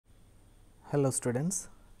Hello students.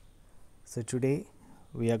 So today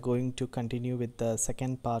we are going to continue with the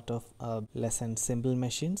second part of lesson Simple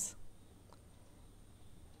Machines,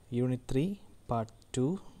 Unit 3, Part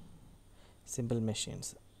 2, Simple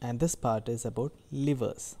Machines, and this part is about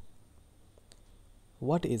levers.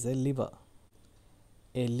 What is a lever?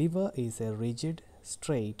 A lever is a rigid,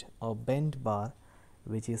 straight or bent bar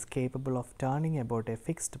which is capable of turning about a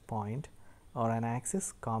fixed point or an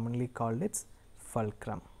axis, commonly called its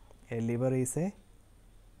fulcrum. A lever is a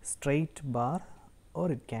straight bar or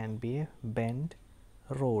it can be a bent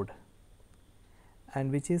rod and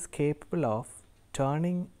which is capable of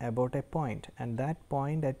turning about a point, and that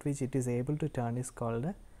point at which it is able to turn is called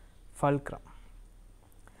a fulcrum.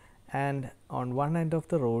 And on one end of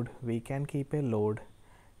the rod we can keep a load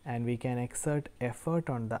and we can exert effort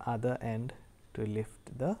on the other end to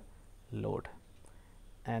lift the load,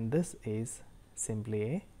 and this is simply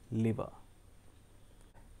a lever.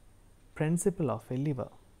 Principle of a lever.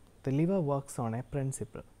 The lever works on a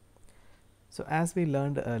principle. So as we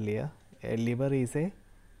learned earlier, a lever is a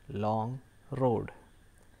long rod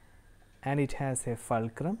and it has a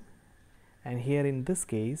fulcrum, and here in this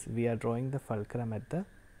case we are drawing the fulcrum at the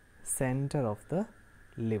center of the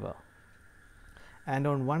lever, and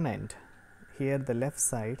on one end, here the left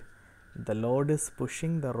side, the load is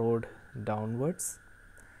pushing the rod downwards,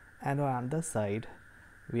 and on the other side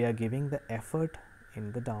we are giving the effort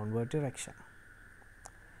in the downward direction,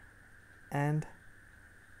 and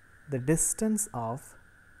the distance of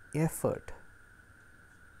effort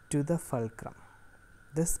to the fulcrum,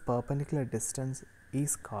 this perpendicular distance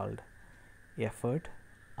is called effort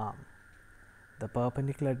arm. The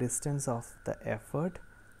perpendicular distance of the effort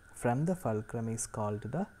from the fulcrum is called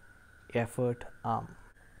the effort arm.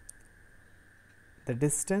 The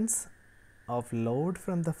distance of load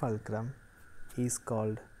from the fulcrum is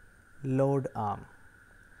called load arm.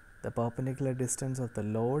 The perpendicular distance of the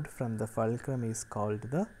load from the fulcrum is called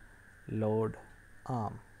the load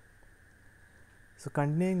arm. So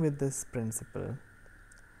continuing with this principle,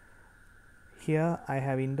 here I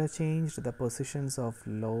have interchanged the positions of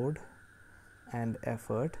load and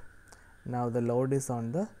effort. Now the load is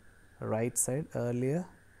on the right side, earlier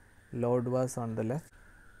load was on the left.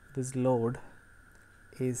 This load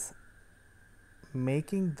is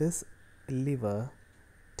making this lever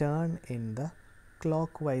turn in the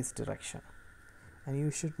clockwise direction, and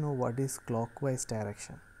you should know what is clockwise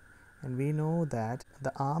direction, and we know that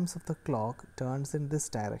the arms of the clock turns in this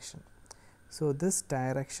direction. So this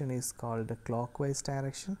direction is called the clockwise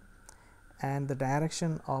direction, and the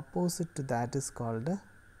direction opposite to that is called the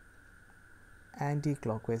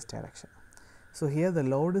anti-clockwise direction. So here the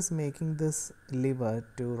load is making this lever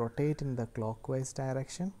to rotate in the clockwise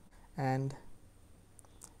direction, and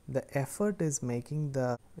the effort is making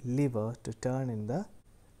the lever to turn in the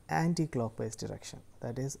anti-clockwise direction,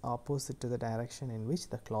 that is opposite to the direction in which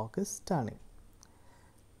the clock is turning.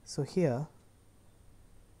 So here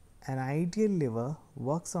an ideal lever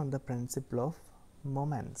works on the principle of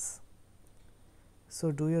moments.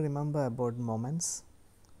 So do you remember about moments?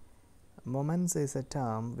 Moments is a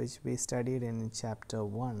term which we studied in chapter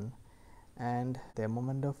 1, and the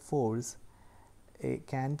moment of force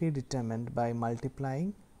can be determined by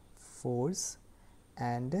multiplying force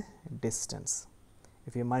and distance.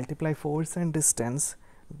 If you multiply force and distance,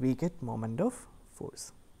 we get moment of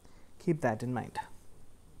force. Keep that in mind.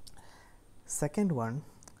 Second one,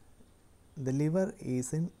 the lever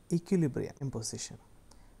is in equilibrium position.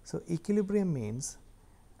 So equilibrium means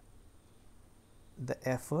the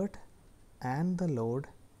effort and the load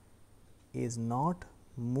is not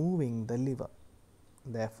moving the lever.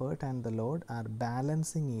 The effort and the load are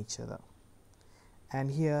balancing each other, and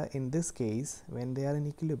here in this case, when they are in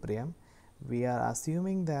equilibrium, we are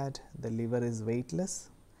assuming that the lever is weightless.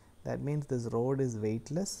 That means this rod is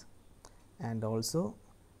weightless, and also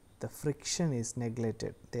the friction is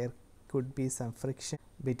neglected. There could be some friction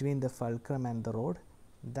between the fulcrum and the rod.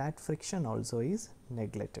 That friction also is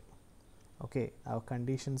neglected. Okay, our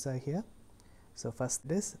conditions are here. So first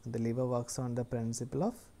is the lever works on the principle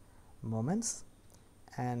of moments,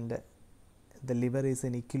 and the lever is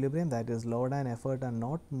in equilibrium, that is load and effort are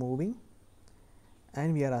not moving,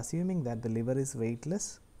 and we are assuming that the lever is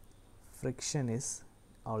weightless, friction is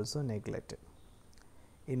also neglected.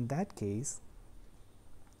 In that case,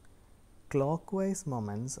 clockwise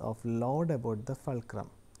moments of load about the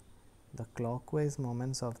fulcrum, the clockwise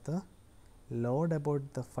moments of the load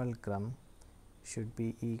about the fulcrum should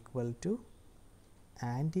be equal to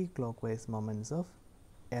anti-clockwise moments of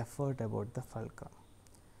effort about the fulcrum.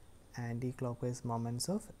 Anti-clockwise moments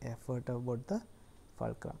of effort about the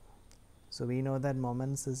fulcrum. So we know that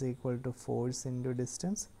moments is equal to force into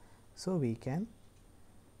distance. So we can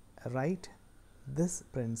write this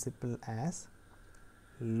principle as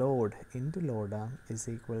load into load arm is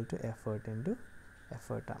equal to effort into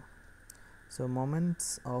effort arm. So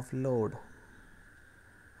moments of load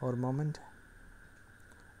or moment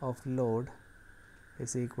of load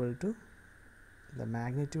is equal to the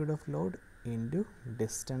magnitude of load into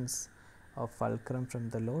distance of fulcrum from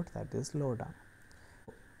the load, that is load arm.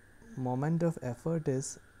 Moment of effort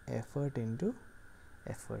is effort into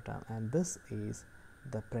effort arm, and this is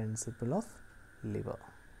the principle of lever.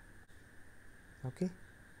 Okay,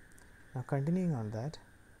 now continuing on that,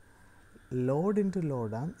 load into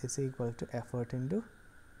load arm is equal to effort into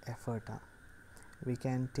effort arm. We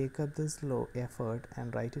can take up this effort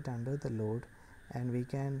and write it under the load, and we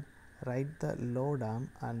can write the load arm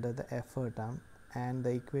under the effort arm, and the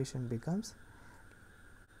equation becomes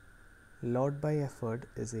load by effort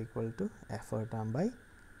is equal to effort arm by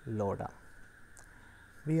load arm.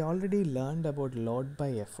 We already learned about load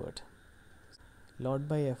by effort. Load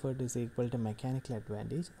by effort is equal to mechanical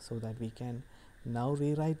advantage, so that we can now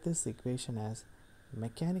rewrite this equation as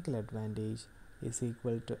mechanical advantage is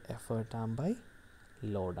equal to effort arm by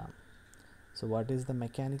load arm. So what is the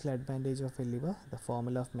mechanical advantage of a lever? The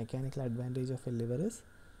formula of mechanical advantage of a lever is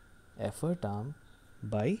effort arm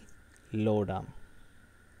by load arm.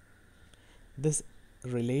 This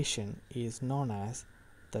relation is known as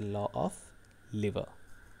the law of lever.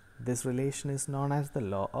 This relation is known as the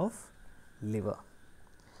law of lever.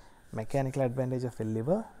 Mechanical advantage of a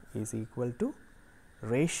lever is equal to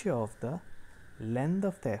ratio of the length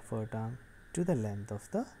of the effort arm to the length of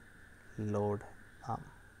the load arm.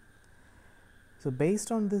 So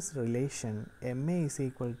based on this relation, MA is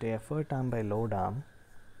equal to effort arm by load arm,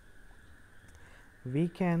 we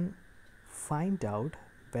can find out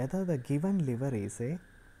whether the given lever is a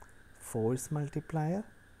force multiplier,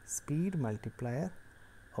 speed multiplier,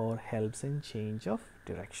 or helps in change of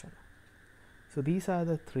direction. So these are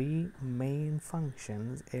the three main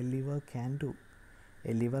functions a lever can do.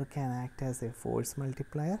 A lever can act as a force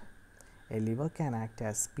multiplier, a lever can act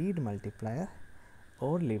as speed multiplier,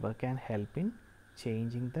 or lever can help in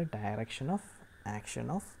changing the direction of action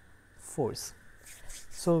of force.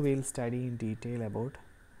 So we will study in detail about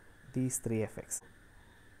these three effects: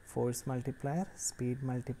 force multiplier, speed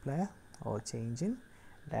multiplier, or change in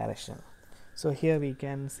direction. So here we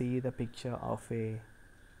can see the picture of a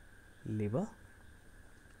lever.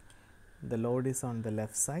 The load is on the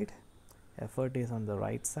left side, effort is on the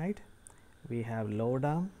right side. We have load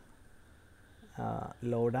arm,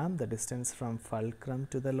 the distance from fulcrum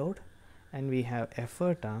to the load, and we have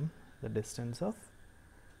effort arm, the distance of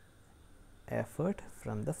effort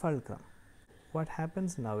from the fulcrum. What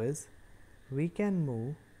happens now is we can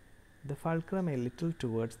move the fulcrum a little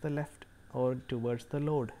towards the left or towards the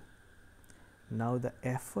load. Now the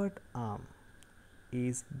effort arm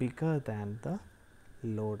is bigger than the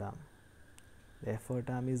load arm. The effort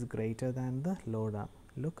arm is greater than the load arm.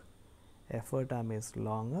 Look, effort arm is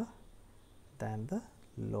longer than the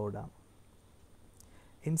load arm.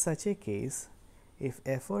 In such a case, if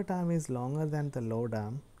effort arm is longer than the load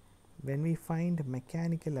arm, when we find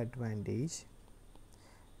mechanical advantage,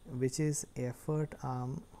 which is effort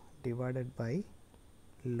arm divided by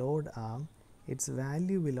load arm, its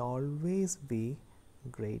value will always be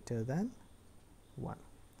greater than 1.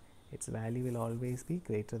 Its value will always be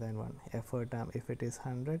greater than 1. Effort arm, if it is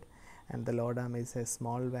 100 and the load arm is a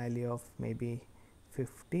small value of maybe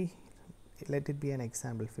 50, let it be an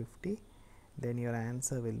example 50, then your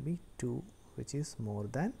answer will be 2, which is more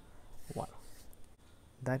than 1.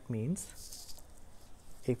 That means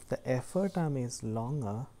if the effort arm is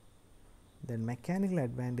longer, then mechanical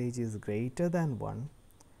advantage is greater than 1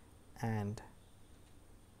 and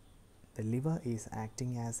the lever is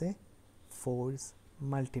acting as a force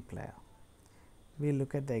multiplier. We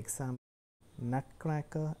look at the example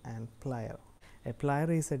nutcracker and plier. A plier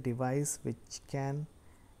is a device which can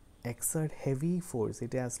exert heavy force.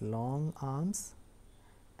 It has long arms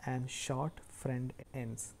and short front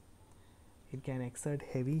ends. It can exert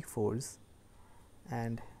heavy force,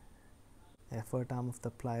 and effort arm of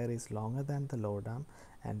the plier is longer than the load arm,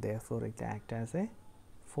 and therefore it acts as a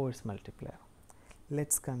force multiplier.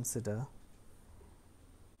 Let's consider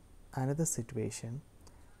another situation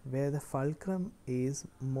where the fulcrum is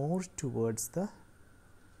more towards the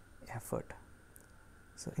effort.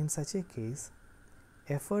 So in such a case,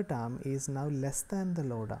 effort arm is now less than the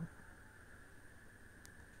load arm.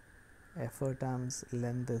 Effort arm's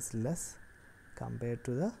length is less compared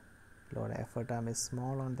to the load. Effort arm is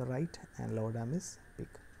small on the right and load arm is big.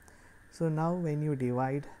 So now when you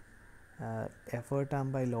divide effort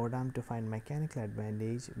arm by load arm to find mechanical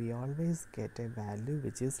advantage, we always get a value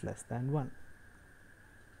which is less than 1.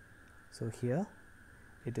 So here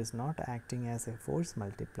it is not acting as a force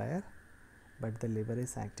multiplier, but the lever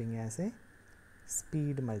is acting as a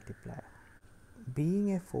speed multiplier.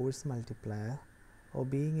 Being a force multiplier or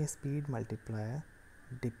being a speed multiplier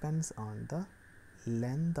depends on the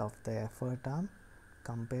length of the effort arm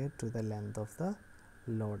compared to the length of the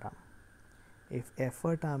load arm. If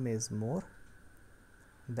effort arm is more,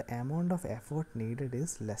 the amount of effort needed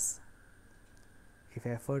is less. If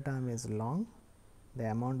effort arm is long, the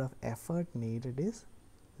amount of effort needed is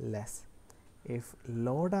less. If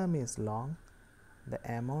load arm is long, the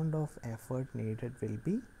amount of effort needed will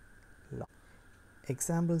be long.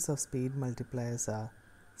 Examples of speed multipliers are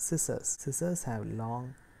scissors. Scissors have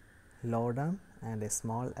long load arm and a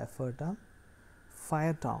small effort arm.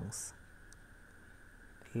 Fire tongs,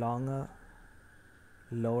 longer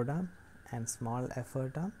load arm and small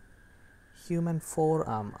effort arm. Human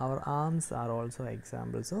forearm, our arms are also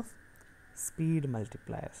examples of speed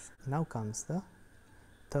multipliers. Now comes the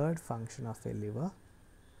third function of a lever,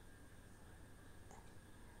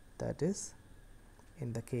 that is,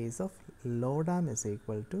 in the case of load arm is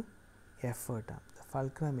equal to effort arm. The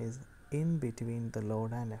fulcrum is in between the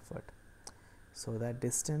load and effort. So that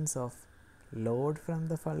distance of load from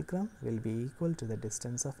the fulcrum will be equal to the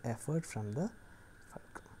distance of effort from the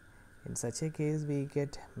fulcrum. In such a case, we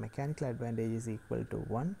get mechanical advantage is equal to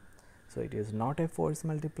 1. So it is not a force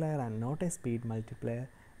multiplier and not a speed multiplier,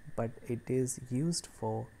 but it is used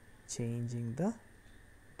for changing the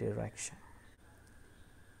direction.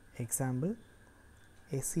 Example,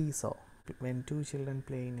 a seesaw. When two children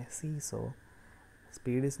play in a seesaw,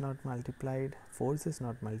 speed is not multiplied, force is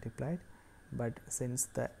not multiplied, but since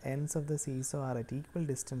the ends of the seesaw are at equal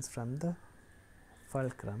distance from the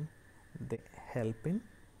fulcrum, they help in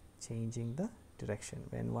changing the direction.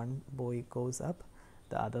 When one boy goes up,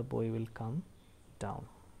 the other boy will come down.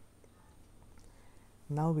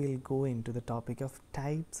 Now we will go into the topic of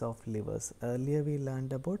types of levers. Earlier we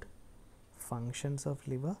learned about functions of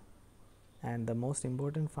lever, and the most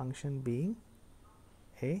important function being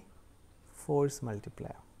a force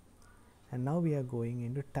multiplier. And now we are going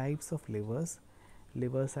into types of levers.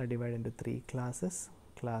 Levers are divided into 3 classes: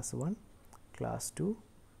 class 1, class 2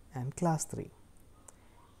 and class 3.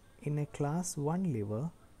 In a class 1 lever,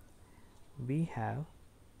 we have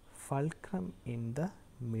fulcrum in the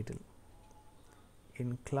middle.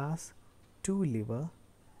 In class 2 lever,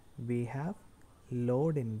 we have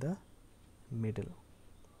load in the middle,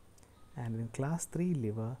 and in class 3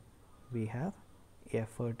 lever, we have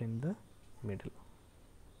effort in the middle.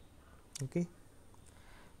 Okay.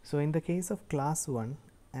 So in the case of class 1,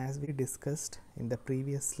 as we discussed in the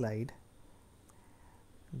previous slide,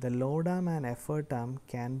 the load arm and effort arm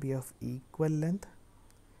can be of equal length,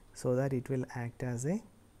 so that it will act as a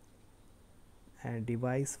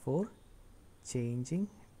device for changing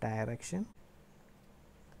direction,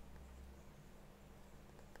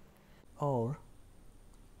 or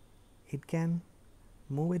it can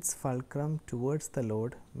move its fulcrum towards the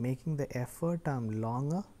load, making the effort arm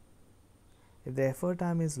longer. If the effort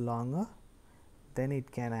arm is longer, then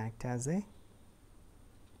it can act as a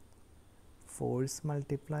force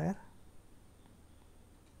multiplier,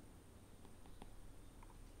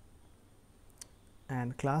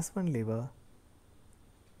 and class 1 lever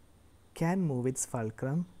can move its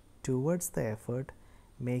fulcrum towards the effort,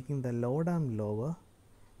 making the load arm lower,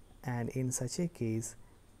 and in such a case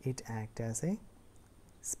it acts as a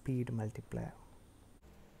speed multiplier.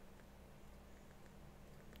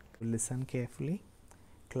 Listen carefully.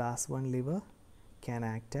 Class 1 lever can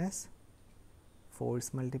act as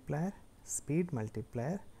force multiplier, speed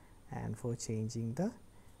multiplier, and for changing the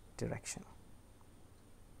direction.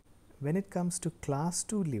 When it comes to class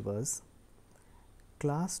 2 levers,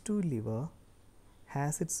 class 2 lever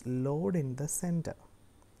has its load in the center.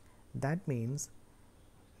 That means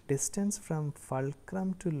distance from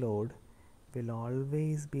fulcrum to load will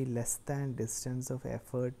always be less than distance of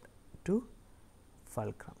effort to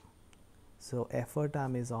fulcrum. So effort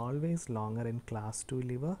arm is always longer in class 2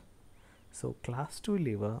 lever. So class 2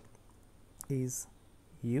 lever is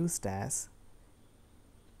used as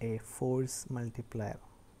a force multiplier.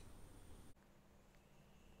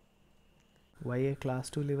 Why a class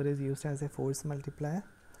 2 lever is used as a force multiplier?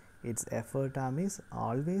 Its effort arm is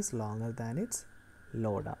always longer than its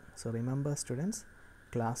load arm. So remember students,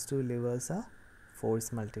 class 2 levers are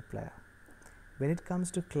force multiplier. When it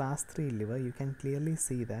comes to class 3 lever, you can clearly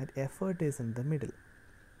see that effort is in the middle,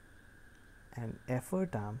 and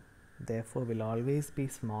effort arm therefore will always be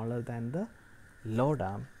smaller than the load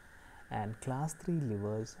arm, and class 3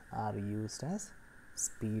 levers are used as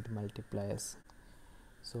speed multipliers.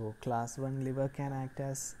 So class 1 lever can act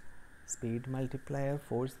as speed multiplier,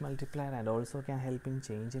 force multiplier, and also can help in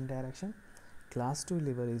change in direction. Class 2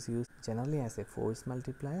 lever is used generally as a force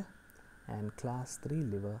multiplier, and class 3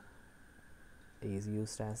 lever is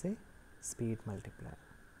used as a speed multiplier.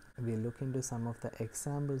 We look into some of the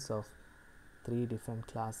examples of 3 different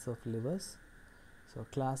classes of levers. So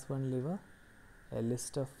class 1 lever, a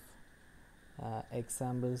list of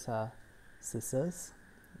examples are scissors.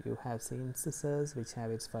 You have seen scissors which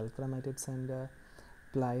have its fulcrum at its center,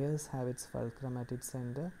 pliers have its fulcrum at its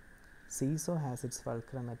center, seesaw has its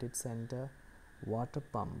fulcrum at its center, water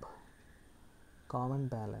pump, common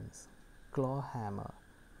balance, claw hammer,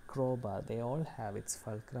 crowbar, they all have its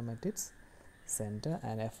fulcrum at its center,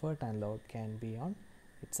 and effort and load can be on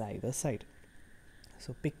its either side.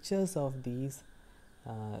 So pictures of these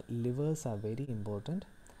levers are very important.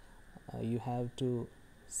 You have to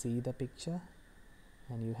see the picture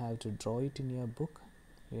and you have to draw it in your book.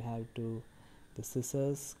 You have to, the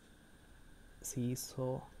scissors,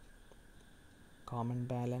 seesaw, common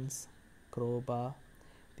balance, crowbar,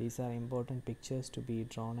 these are important pictures to be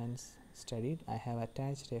drawn and studied. I have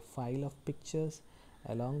attached a file of pictures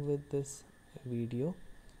along with this video,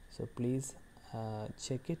 so please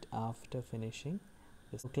check it after finishing.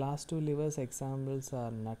 So class 2 levers examples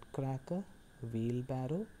are nutcracker,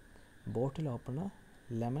 wheelbarrow, bottle opener,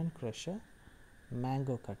 lemon crusher,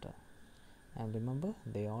 mango cutter, and remember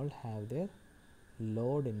they all have their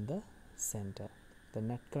load in the center. The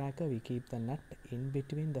nutcracker, we keep the nut in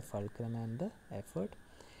between the fulcrum and the effort.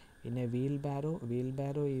 In a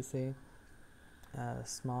wheelbarrow is a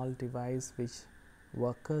small device which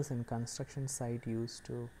workers in construction site use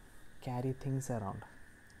to carry things around.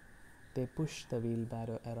 They push the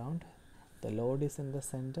wheelbarrow around. The load is in the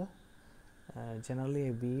center. Generally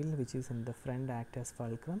a wheel which is in the front act as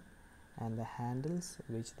fulcrum, and the handles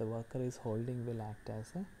which the worker is holding will act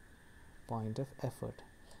as a point of effort.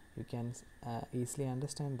 You can easily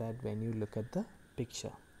understand that when you look at the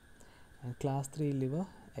picture. And class 3 lever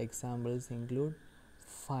examples include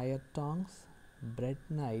fire tongs, bread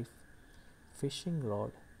knife, fishing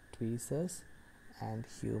rod, tweezers, and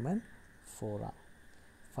human forearm.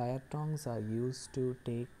 Fire tongs are used to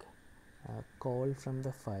take coal from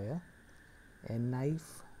the fire. A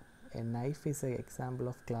knife is an example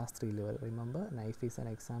of class 3 lever. Remember, knife is an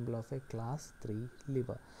example of a class 3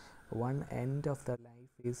 lever. One end of the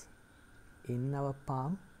knife is in our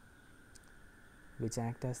palm, which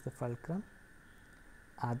act as the fulcrum.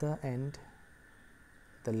 Other end,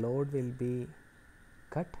 the load will be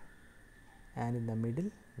cut, and in the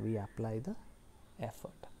middle we apply the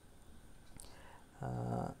effort.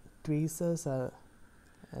 Tweezers are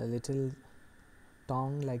little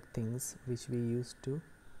tongue like things which we use to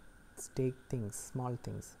take things, small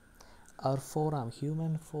things. Our forearm,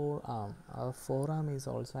 human forearm, our forearm is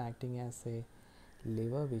also acting as a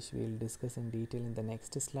lever, which we will discuss in detail in the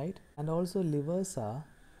next slide. And also levers are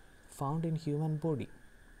found in human body.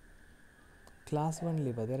 Class 1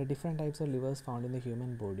 lever, there are different types of levers found in the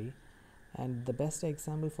human body, and the best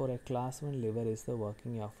example for a class 1 lever is the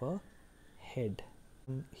working of a head.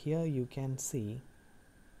 And here you can see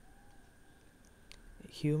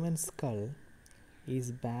human skull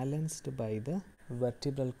is balanced by the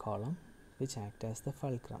vertebral column, which act as the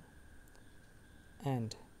fulcrum,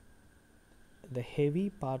 and the heavy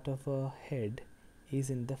part of a head is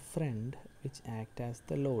in the front, which act as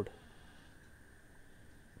the load,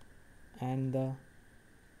 and the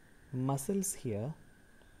muscles here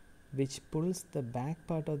which pulls the back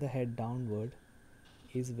part of the head downward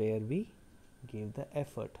is where we give the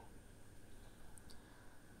effort.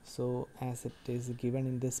 So as it is given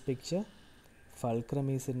in this picture, fulcrum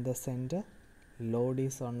is in the center, load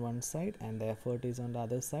is on one side and the effort is on the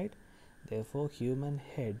other side. Therefore human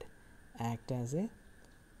head act as a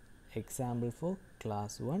example for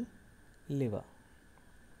class 1 lever.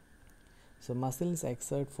 So muscles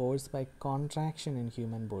exert force by contraction in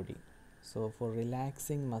human body. So for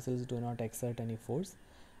relaxing, muscles do not exert any force,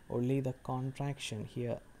 only the contraction.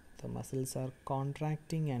 Here the muscles are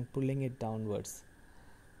contracting and pulling it downwards.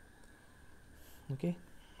 Okay,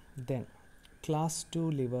 then class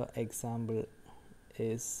 2 lever example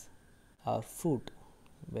is our foot.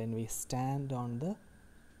 When we stand on the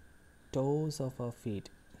toes of our feet,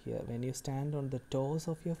 here when you stand on the toes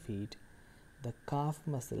of your feet, the calf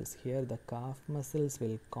muscles, here the calf muscles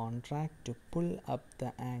will contract to pull up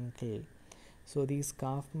the ankle. So these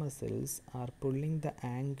calf muscles are pulling the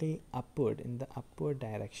ankle upward in the upward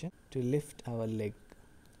direction to lift our leg.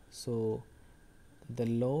 So the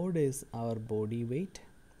load is our body weight,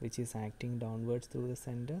 which is acting downwards through the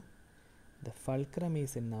center. the fulcrum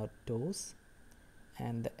is in our toes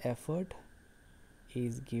and the effort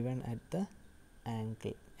is given at the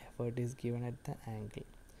ankle. Effort is given at the ankle.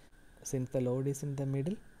 Since the load is in the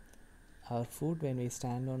middle, our foot when we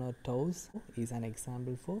stand on our toes is an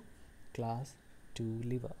example for class 2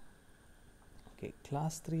 liver. Okay,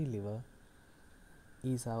 class 3 liver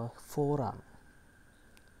is our forearm.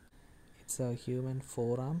 It's a human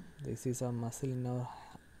forearm. This is a muscle in our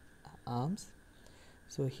arms.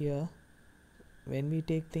 So here when we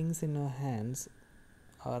take things in our hands,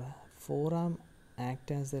 our forearm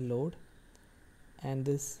acts as a load and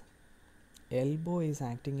this elbow is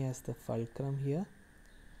acting as the fulcrum here,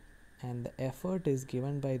 and the effort is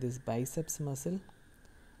given by this biceps muscle,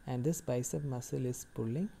 and this bicep muscle is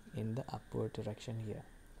pulling in the upward direction here.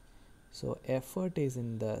 So effort is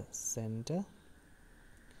in the center,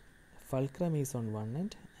 fulcrum is on one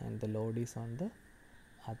end and the load is on the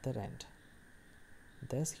other end.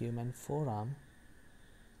 Thus human forearm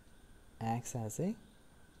acts as a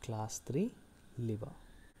class 3 liver.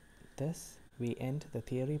 Thus we end the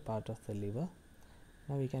theory part of the liver.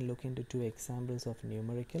 Now we can look into 2 examples of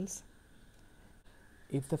numericals.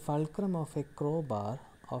 If the fulcrum of a crowbar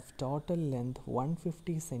of total length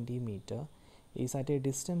 150 cm is at a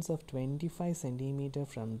distance of 25 cm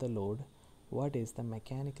from the load, what is the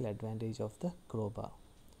mechanical advantage of the crowbar?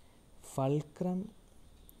 Fulcrum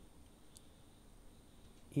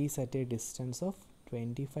is at a distance of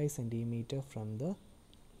 25 cm from the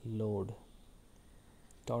load.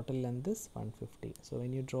 Total length is 150. So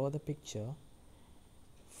when you draw the picture,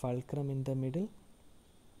 fulcrum in the middle,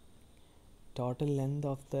 total length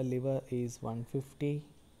of the lever is 150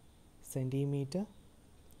 centimeter,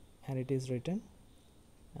 and it is written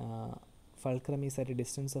fulcrum is at a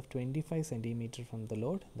distance of 25 centimeter from the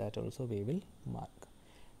load. That also we will mark.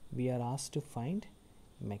 We are asked to find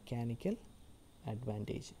mechanical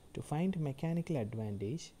advantage. To find mechanical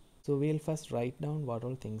advantage, so we will first write down what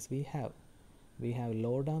all things we have. We have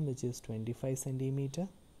load arm which is 25 centimeter.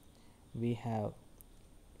 We have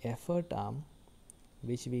effort arm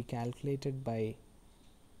which we calculated by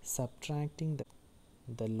subtracting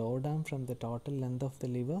the load arm from the total length of the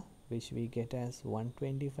lever, which we get as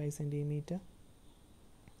 125 centimeter.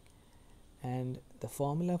 And the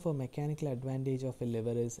formula for mechanical advantage of a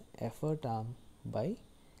lever is effort arm by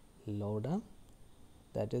load arm,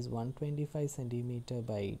 that is 125 centimeter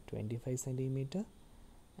by 25 centimeter,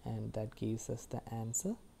 and that gives us the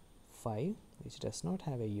answer 5, which does not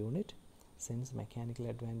have a unit since mechanical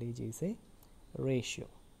advantage is a ratio.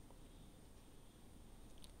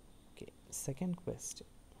 Okay, second question.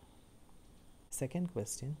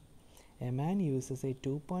 A man uses a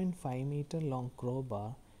 2.5 meter long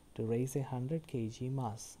crowbar to raise a 100 kg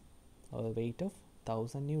mass or a weight of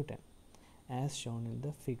 1000 Newton as shown in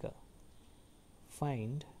the figure.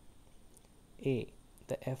 Find A,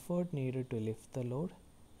 the effort needed to lift the load,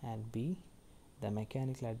 and B, the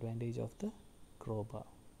mechanical advantage of the crowbar.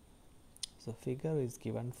 So figure is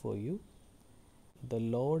given for you. The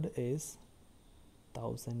load is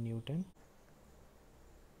 1000 Newton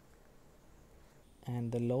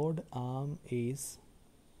and the load arm is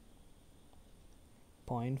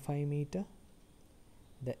 0.5 meter.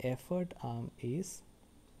 The effort arm is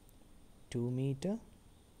 2 meter,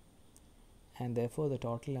 and therefore the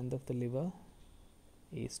total length of the lever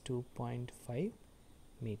is 2.5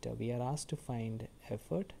 meter. We are asked to find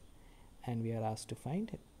effort and we are asked to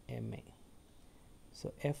find MA.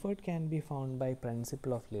 So effort can be found by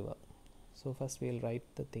principle of lever. So first we will write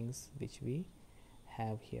the things which we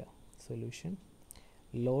have here. Solution: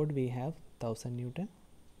 load we have 1000 Newton,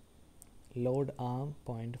 load arm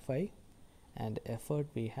 0.5, and effort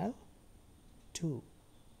we have 2.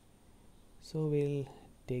 So we'll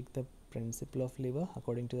take the principle of lever.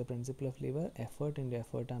 According to the principle of lever, effort into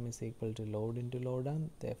effort arm is equal to load into load arm.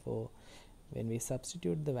 Therefore when we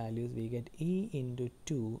substitute the values, we get E into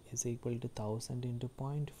 2 is equal to 1000 into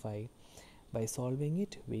 0.5. By solving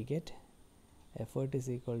it, we get effort is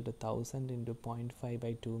equal to 1000 into 0.5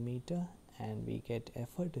 by 2 meter, and we get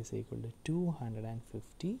effort is equal to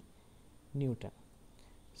 250 Newton.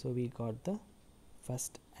 So we got the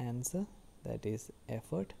first answer, that is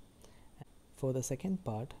effort. For the second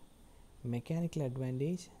part, mechanical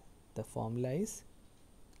advantage, the formula is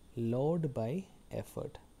load by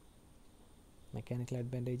effort. Mechanical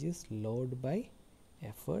advantage is load by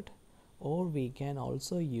effort, or we can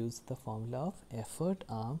also use the formula of effort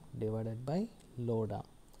arm divided by load arm.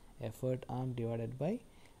 Effort arm divided by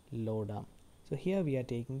load arm. So here we are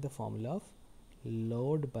taking the formula of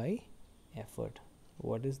load by effort.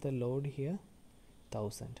 What is the load here?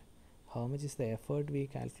 1000. How much is the effort we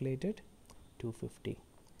calculated? 250.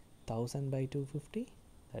 1000 by 250,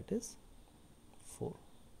 that is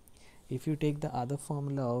If you take the other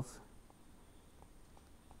formula of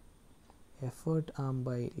effort arm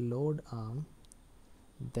by load arm,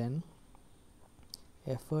 then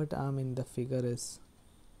effort arm in the figure is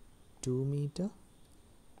 2 meter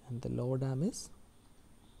and the load arm is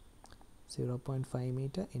 0.5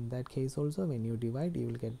 meter. In that case also, when you divide, you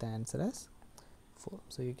will get the answer as 4.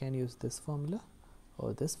 So you can use this formula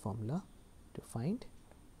or this formula to find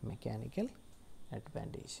mechanical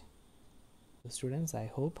advantage. So students,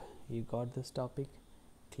 I hope you got this topic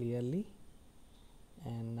clearly,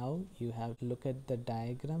 and now you have to look at the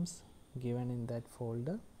diagrams given in that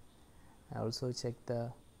folder. I also check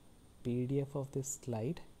the PDF of this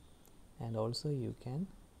slide, and also you can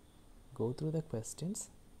go through the questions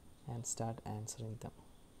and start answering them.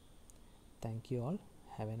 Thank you all.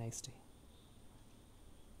 Have a nice day.